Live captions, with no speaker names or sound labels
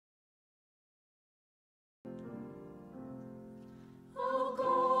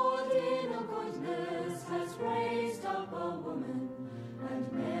Goodness has raised up a woman,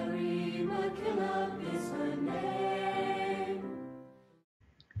 and Mary MacKa is her name.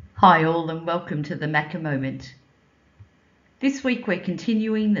 Hi all, and welcome to the MacKa Moment. This week we're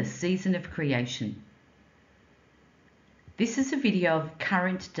continuing the season of creation. This is a video of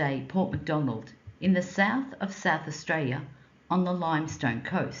current day Port Macdonald in the south of South Australia on the Limestone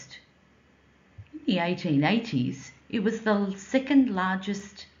Coast. In the 1880s, it was the second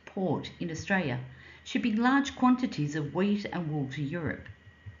largest port in Australia, shipping large quantities of wheat and wool to Europe.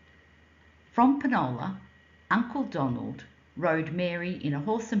 From Penola, Uncle Donald rode Mary in a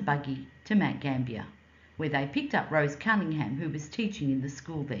horse and buggy to Mount Gambier, where they picked up Rose Cunningham, who was teaching in the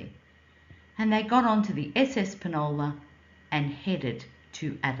school there, and they got onto the SS Penola and headed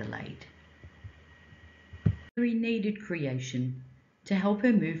to Adelaide. Mary needed creation to help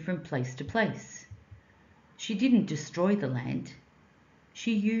her move from place to place. She didn't destroy the land.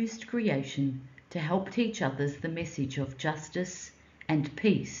 She used creation to help teach others the message of justice and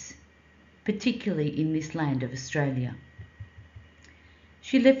peace, particularly in this land of Australia.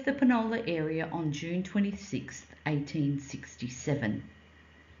 She left the Penola area on June 26, 1867,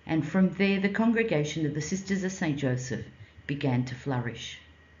 and from there the congregation of the Sisters of St. Joseph began to flourish.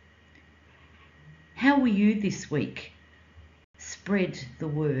 How will you this week spread the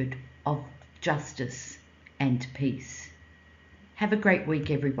word of justice and peace? Have a great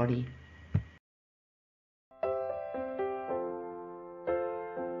week, everybody.